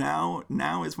gone. Now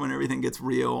is when everything gets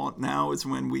real. Now is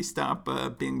when we stop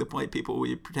being the polite people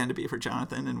we pretend to be for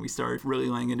Jonathan, and we start really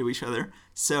laying into each other.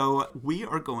 So we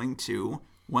are going to,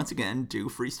 once again, do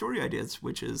free story ideas,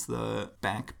 which is the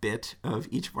back bit of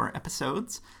each of our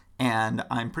episodes. And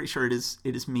I'm pretty sure it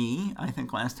is me. I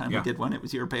think last time we did one, it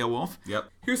was your Beowulf. Yep.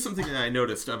 Here's something that I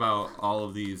noticed about all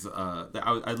of these. That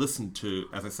I listened to,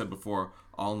 as I said before,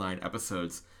 all 9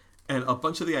 episodes. And a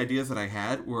bunch of the ideas that I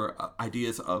had were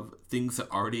ideas of things that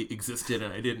already existed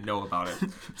and I didn't know about it.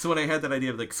 So when I had that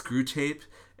idea of like Screw Tape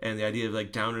and the idea of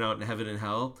like Down and Out in Heaven and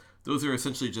Hell, those are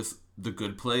essentially just The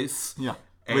Good Place. Yeah.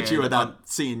 Which you had not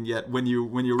seen yet. When you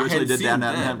originally did Down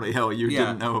Out in Heavenly Hell, you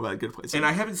didn't know about Good Place. And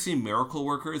I haven't seen Miracle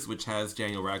Workers, which has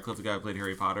Daniel Radcliffe, the guy who played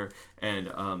Harry Potter,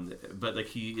 and but like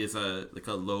he is a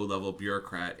low level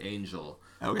bureaucrat angel.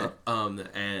 Okay.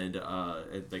 And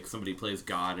like somebody plays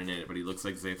God in it, but he looks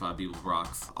like Zaphod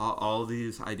Beeblebrox. All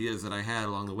these ideas that I had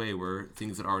along the way were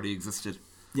things that already existed.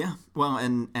 Yeah. Well,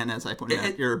 and as I pointed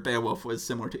out, your Beowulf was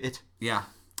similar to it. Yeah.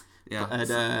 Yeah.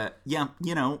 But,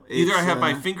 you know. Either I have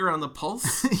my finger on the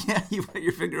pulse. Yeah, you've got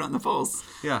your finger on the pulse.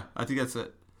 Yeah, I think that's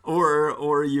it.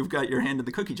 Or you've got your hand in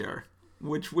the cookie jar.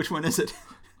 Which one is it?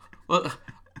 Well,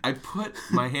 I put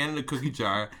my hand in a cookie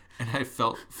jar and I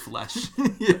felt flesh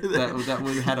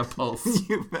that had a pulse.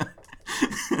 You bet.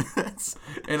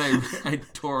 And I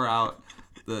tore out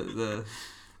the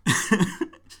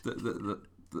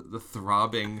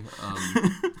throbbing.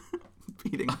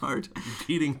 Beating heart.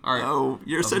 Oh,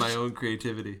 you're such my own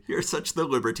creativity. You're such the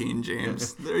libertine,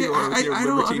 James. Yeah. There you are with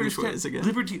your libertine ways again.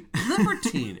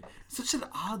 Libertine. Such an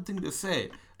odd thing to say.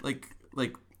 Like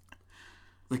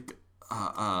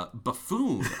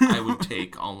buffoon. I would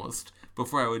take almost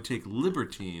before I would take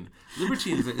libertine.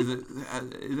 Libertine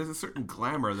is a certain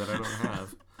glamour that I don't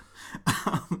have.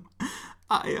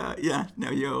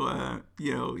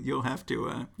 You'll have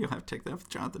to take that with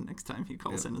Jonathan next time he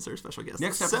calls in as our special guest.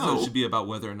 Next episode should be about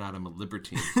whether or not I'm a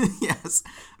libertine. Yes.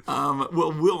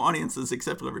 Well, will audiences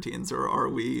accept libertines, or are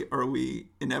we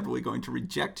inevitably going to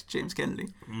reject James Kennedy?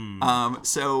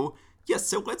 So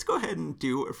let's go ahead and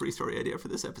do a free story idea for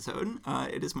this episode.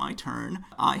 It is my turn.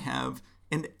 I've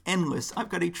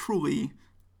got a truly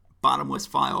bottomless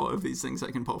file of these things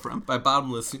I can pull from. By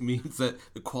bottomless, it means that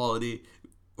the quality,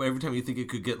 every time you think it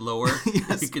could get lower,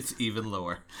 it gets even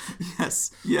lower.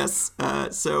 Yes.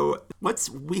 So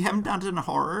we haven't done a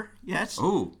horror yet.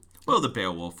 Oh, well, the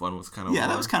Beowulf one was kind of horror.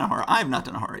 That was kind of horror. I have not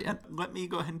done a horror yet. Let me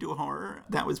go ahead and do a horror.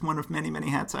 That was one of many, many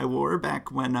hats I wore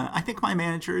back when I think my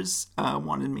managers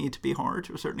wanted me to be horror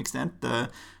to a certain extent.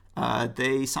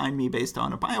 They signed me based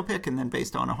on a biopic and then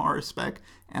based on a horror spec,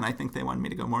 and I think they wanted me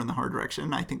to go more in the horror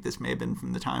direction. I think this may have been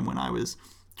from the time when I was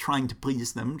trying to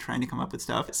please them, trying to come up with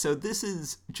stuff. So this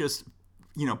is just,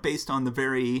 based on the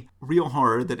very real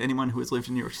horror that anyone who has lived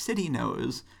in New York City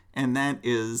knows, and that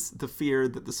is the fear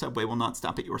that the subway will not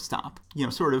stop at your stop.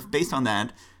 Sort of based on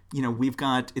that,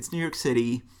 it's New York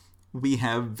City. We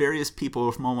have various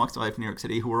people from all walks of life in New York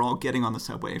City who are all getting on the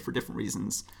subway for different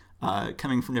reasons,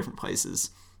 coming from different places.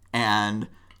 And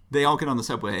they all get on the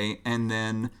subway, and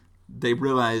then they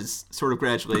realize sort of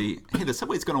gradually, hey, the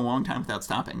subway's gone a long time without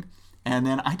stopping. And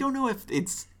then I don't know if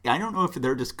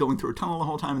they're just going through a tunnel the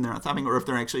whole time and they're not stopping, or if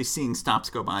they're actually seeing stops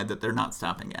go by that they're not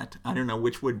stopping at. I don't know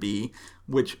which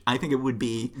I think it would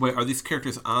be. Wait, are these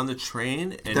characters on the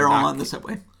train? And they're all on the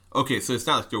subway. Okay, so it's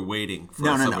not like they're waiting for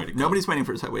a subway to come. Nobody's waiting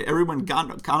for a subway. Everyone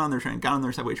got on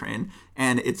their subway train,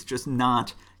 and it's just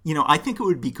not. I think it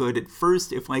would be good at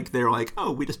first if, they're like,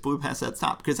 oh, we just blew past that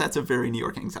stop, because that's a very New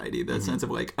York anxiety, the sense of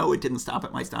oh, it didn't stop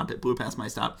at my stop, it blew past my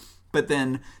stop. But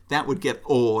then that would get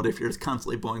old if you're just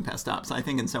constantly blowing past stops. I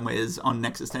think in some ways, on an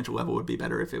existential level, it would be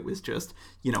better if it was just,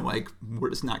 we're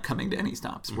just not coming to any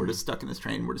stops. Mm-hmm. We're just stuck in this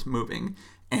train, we're just moving,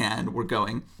 and we're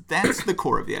going. That's the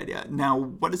core of the idea. Now,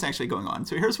 what is actually going on?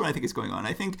 So here's what I think is going on.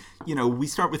 I think, we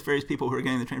start with various people who are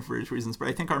getting the train for various reasons, but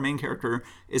I think our main character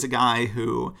is a guy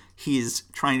who he's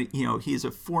trying to, he's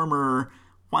a former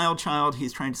wild child.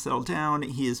 He's trying to settle down.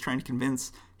 He is trying to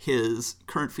convince his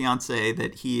current fiance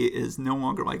that he is no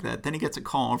longer like that. Then he gets a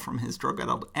call from his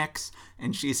drug-addled ex,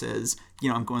 and she says,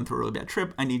 I'm going through a really bad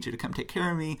trip. I need you to come take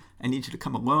care of me. I need you to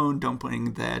come alone. Don't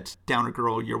bring that downer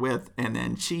girl you're with. And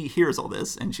then she hears all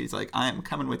this, and she's like, I am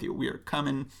coming with you. We are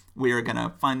coming. We are going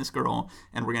to find this girl,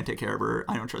 and we're going to take care of her.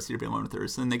 I don't trust you to be alone with her.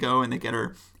 So then they go, and they get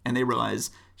her, and they realize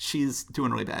she's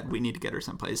doing really bad. We need to get her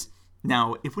someplace.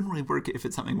 Now, it wouldn't really work if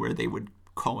it's something where they would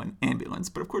call an ambulance.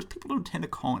 But of course, people don't tend to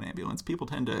call an ambulance. People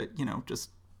tend to, just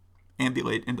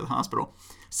ambulate into the hospital.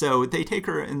 So they take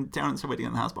her down in the subway to get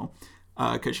in the hospital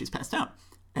because she's passed out.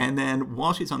 And then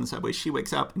while she's on the subway, she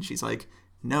wakes up and she's like,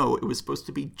 no, it was supposed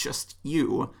to be just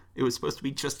you. It was supposed to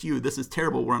be just you. This is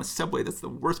terrible. We're on a subway. That's the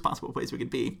worst possible place we could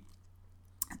be.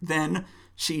 Then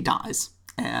she dies.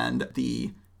 And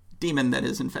the demon that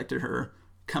has infected her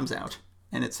comes out.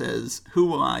 And it says, who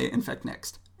will I infect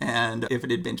next? And if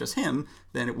it had been just him,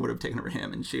 then it would have taken over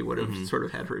him, and she would have sort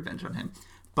of had her revenge on him.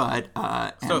 But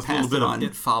so it's a little bit of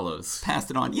It Follows. Passed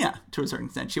it on, yeah, to a certain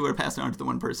extent. She would have passed it on to the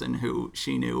one person who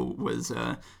she knew was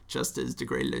just as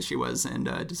degraded as she was and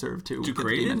deserved to.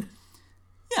 Degraded?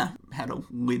 Yeah, had to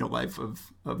lead a life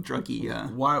of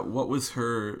druggy. Why? What was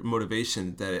her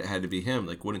motivation that it had to be him?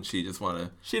 Like, wouldn't she just want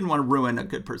to? She didn't want to ruin a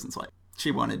good person's life. She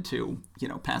wanted to,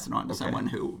 pass it on to someone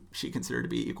who she considered to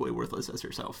be equally worthless as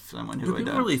herself. Someone who Do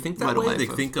people really think that way? They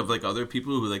think of like other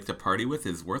people who like to party with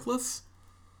as worthless?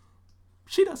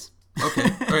 She does. Okay.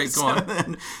 All right, go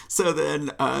on. So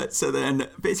then,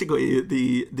 basically,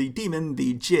 the demon,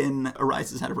 the djinn,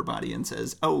 arises out of her body and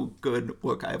says, "Oh, good.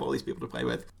 Look, I have all these people to play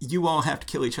with. You all have to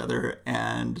kill each other,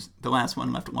 and the last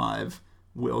one left alive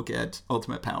will get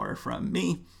ultimate power from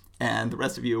me." And the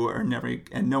rest of you are never,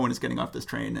 and no one is getting off this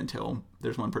train until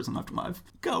there's one person left alive.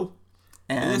 Go.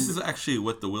 And this is actually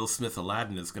what the Will Smith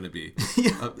Aladdin is going to be.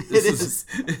 Yeah, This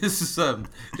is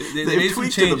they made some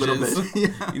changes.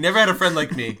 Yeah. You never had a friend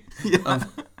like me. Yeah.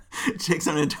 It takes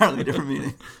on an entirely different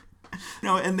meaning.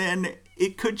 And then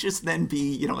it could just then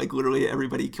be, like literally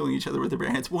everybody killing each other with their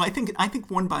bare hands. Well, I think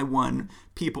one by one,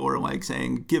 people are like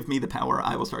saying, give me the power,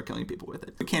 I will start killing people with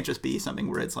it. It can't just be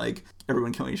something where it's like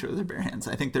everyone killing each other with their bare hands.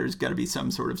 I think there's got to be some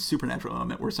sort of supernatural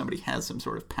element where somebody has some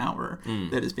sort of power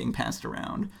that is being passed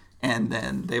around. And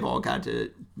then they've all got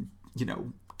to,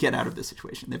 get out of this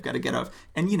situation. They've got to get off.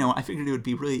 And, I figured it would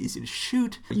be really easy to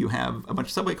shoot. You have a bunch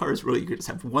of subway cars. Really, you could just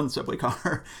have one subway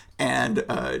car and,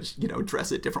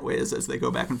 dress it different ways as they go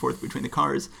back and forth between the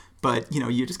cars. But,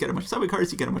 you just get a bunch of subway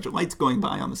cars. You get a bunch of lights going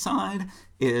by on the side.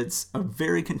 It's a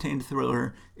very contained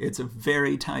thriller. It's a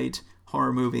very tight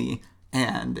horror movie.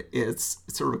 And it's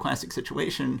sort of a classic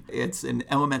situation. It's an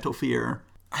elemental fear.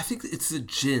 I think it's the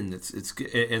djinn. It's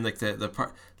and like the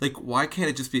part, like, why can't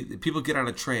it just be people get on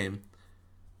a train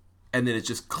and then it's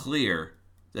just clear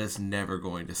that it's never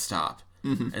going to stop,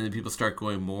 and then people start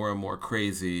going more and more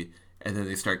crazy, and then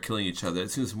they start killing each other.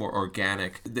 It seems more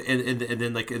organic, and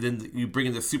then you bring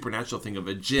in the supernatural thing of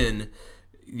a djinn,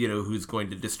 who's going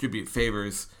to distribute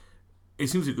favors. It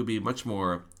seems it could be much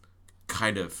more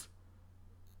kind of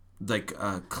like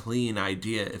a clean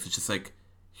idea if it's just like,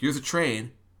 here's a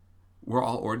train. We're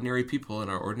all ordinary people in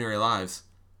our ordinary lives.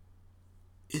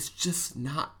 It's just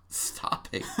not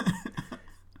stopping.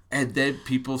 And then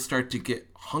people start to get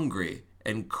hungry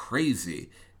and crazy.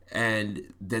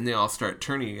 And then they all start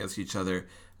turning against each other.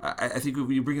 I think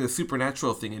when you bring the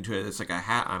supernatural thing into it, it's like a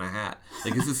hat on a hat.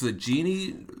 Like, is this a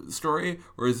genie story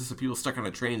or is this a people stuck on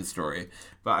a train story?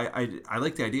 But I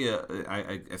like the idea.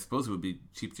 I suppose it would be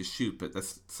cheap to shoot, but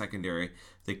that's secondary.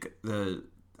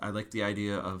 I like the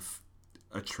idea of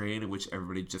a train in which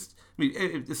everybody just,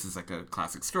 this is like a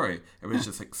classic story. Everybody's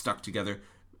just like stuck together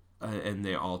and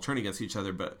they all turn against each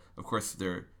other. But of course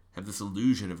they have this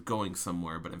illusion of going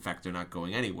somewhere, but in fact they're not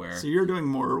going anywhere. So you're doing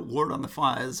more Lord on the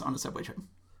Flies on a subway train.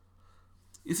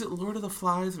 Is it Lord of the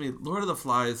Flies? Lord of the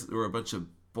Flies, there were a bunch of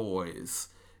boys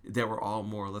that were all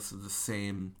more or less of the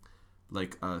same,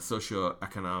 like,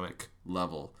 socioeconomic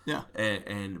level. Yeah.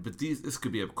 But this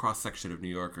could be a cross section of New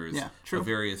Yorkers. Yeah, true. Of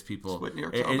various people. That's what New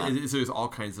York's all about. And so there's all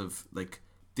kinds of like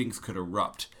things could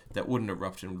erupt that wouldn't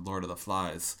erupt in Lord of the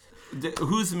Flies.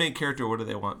 Who's the main character? What do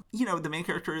they want? The main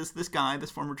character is this guy, this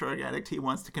former drug addict. He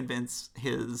wants to convince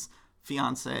his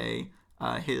fiance,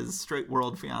 his straight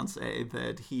world fiance,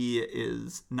 that he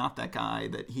is not that guy,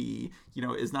 that he,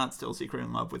 is not still secretly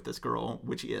in love with this girl,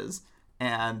 which he is.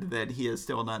 And that he is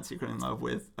still not secretly in love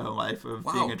with a life of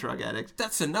being a drug addict.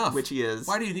 That's enough. Which he is.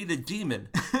 Why do you need a demon?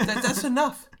 That's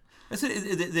enough. That's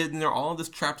it. They're all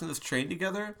trapped in this train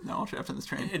together. They're all trapped in this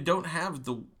train. And don't have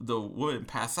the woman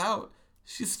pass out.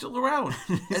 she's still around.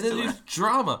 And then there's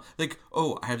drama. Like,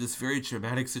 oh, I have this very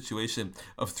dramatic situation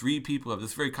of 3 people have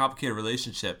this very complicated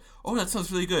relationship. Oh, that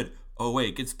sounds really good. Oh, wait,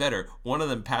 it gets better. One of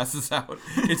them passes out,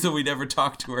 and so we never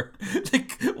talk to her.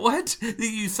 Like, what?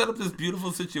 You set up this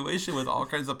beautiful situation with all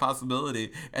kinds of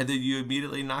possibility, and then you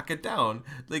immediately knock it down.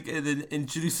 Like, and then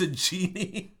introduce a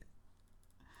genie.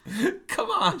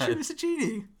 Come on. Introduce a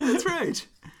genie. That's right.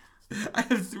 I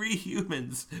have 3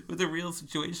 humans with a real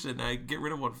situation. I get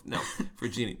rid of one. No, for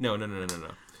genie. No.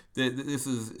 This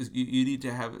is you need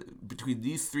to have between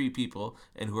these 3 people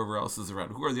and whoever else is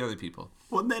around. Who are the other people?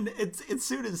 Well, then it's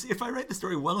soon as if I write the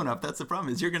story well enough, that's the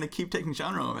problem. Is you're going to keep taking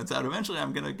genre elements out. Eventually,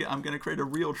 I'm gonna create a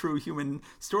real, true human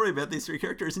story about these 3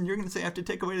 characters, and you're going to say I have to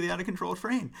take away the out of control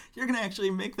train. You're going to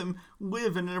actually make them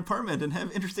live in an apartment and have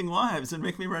interesting lives and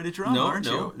make me write a drama, aren't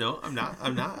you? No, I'm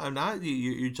not.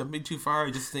 You're jumping too far.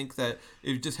 I just think that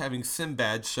if just having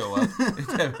Sinbad show up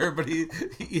and have everybody,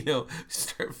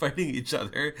 start fighting each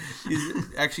other.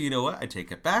 Actually, you know what? I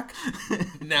take it back.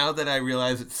 Now that I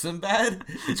realize it's Sinbad,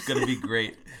 it's going to be great.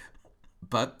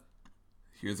 But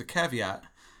here's a caveat.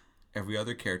 Every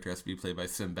other character has to be played by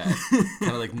Sinbad.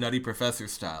 Kind of like Nutty Professor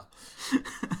style.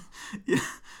 Yeah,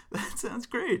 that sounds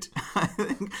great. I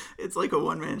think it's like a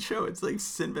one-man show. It's like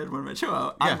Sinbad one-man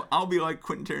show. I'll be like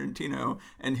Quentin Tarantino,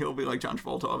 and he'll be like John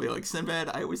Travolta. I'll be like, Sinbad,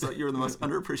 I always thought you were the most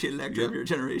underappreciated actor of your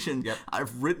generation. Yep.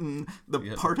 I've written the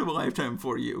part of a lifetime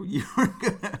for you.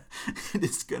 It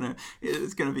is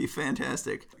gonna be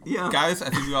fantastic. Yeah, guys, I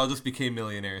think we all just became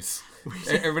millionaires.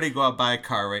 Everybody go out and buy a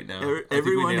car right now.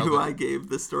 Everyone who I gave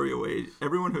the story away,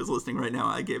 everyone who's listening right now,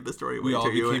 I gave the story away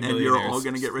to you, and you're all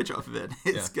going to get rich off of it.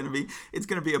 It's going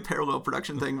to be a parallel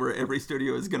production thing where every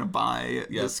studio is going to buy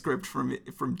the script from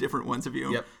different ones of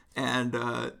you, and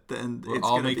then it's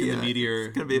going to be it's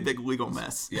going to be a big legal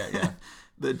mess. Yeah.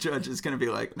 The judge is going to be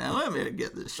like, now let me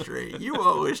get this straight. You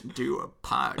all listen to a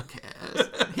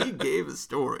podcast. He gave a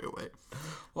story away.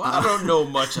 Well, I don't know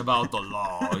much about the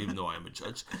law, even though I'm a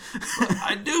judge. But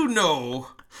I do know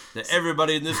that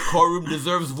everybody in this courtroom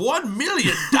deserves $1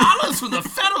 million from the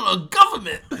federal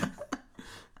government.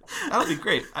 That'll be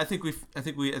great. I think we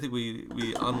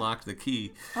unlocked the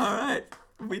key. All right.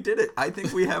 We did it. I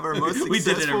think we have our most successful... We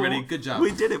did it already. Good job.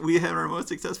 We did it. We had our most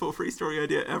successful free story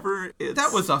idea ever.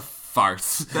 That was a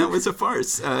farce. That was a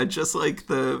farce. Just like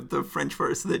the French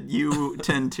farce that you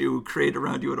tend to create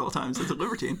around you at all times as a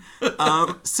libertine.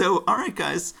 So, all right,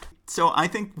 guys. So I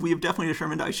think we have definitely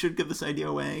determined I should give this idea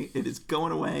away. It is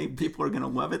going away. People are going to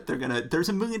love it. There's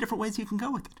a million different ways you can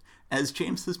go with it. As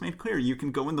James has made clear, you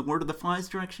can go in the Lord of the Flies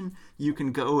direction. You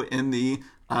can go in the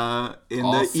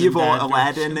evil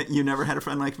Aladdin, direction. You Never Had a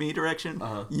Friend Like Me direction.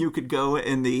 Uh-huh. You could go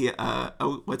in the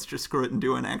let's just screw it and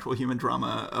do an actual human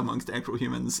drama amongst actual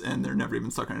humans, and they're never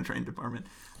even stuck on a train department.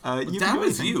 That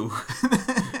was you.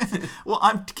 Well,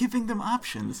 I'm giving them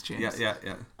options, James. Yeah.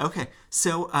 Okay,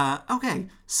 so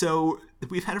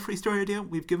we've had a free story idea.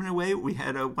 We've given it away. We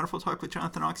had a wonderful talk with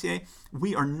Jonathan Auxier.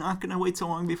 We are not going to wait so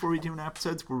long before we do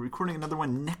episodes. We're recording another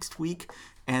one next week,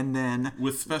 and then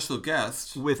with special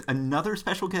guest, with another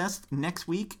special guest next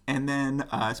week, and then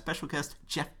special guest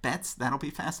Jeff Betts. That'll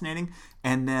be fascinating.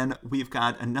 And then we've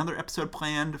got another episode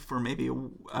planned for maybe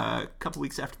a couple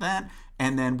weeks after that.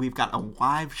 And then we've got a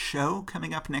live show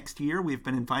coming up next year. We've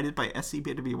been invited by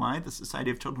SCBWI, the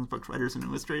Society of Children's Book Writers and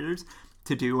Illustrators,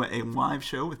 to do a live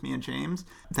show with me and James.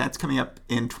 That's coming up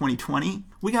in 2020.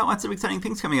 We got lots of exciting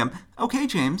things coming up. Okay,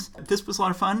 James, this was a lot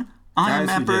of fun. I'm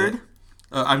Matt Bird.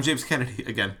 I'm James Kennedy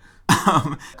again.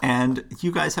 And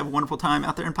you guys have a wonderful time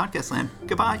out there in podcast land.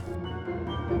 Goodbye.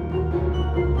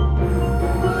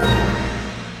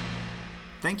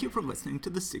 Thank you for listening to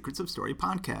the Secrets of Story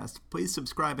podcast. Please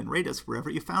subscribe and rate us wherever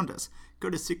you found us. Go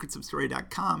to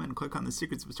secretsofstory.com and click on the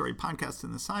Secrets of Story podcast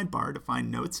in the sidebar to find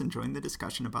notes and join the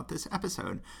discussion about this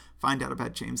episode. Find out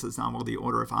about James's novel, The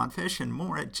Order of Oddfish, and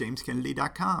more at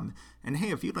jameskennedy.com. And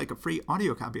hey, if you'd like a free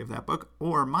audio copy of that book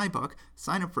or my book,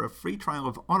 sign up for a free trial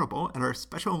of Audible at our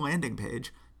special landing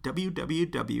page,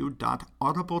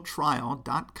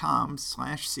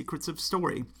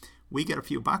 www.audibletrial.com/secretsofstory. We get a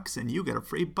few bucks and you get a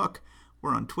free book.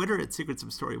 We're on Twitter at Secrets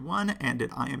of Story 1 and at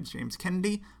I Am James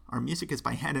Kennedy. Our music is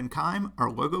by Head and Kime.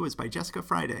 Our logo is by Jessica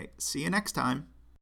Friday. See you next time.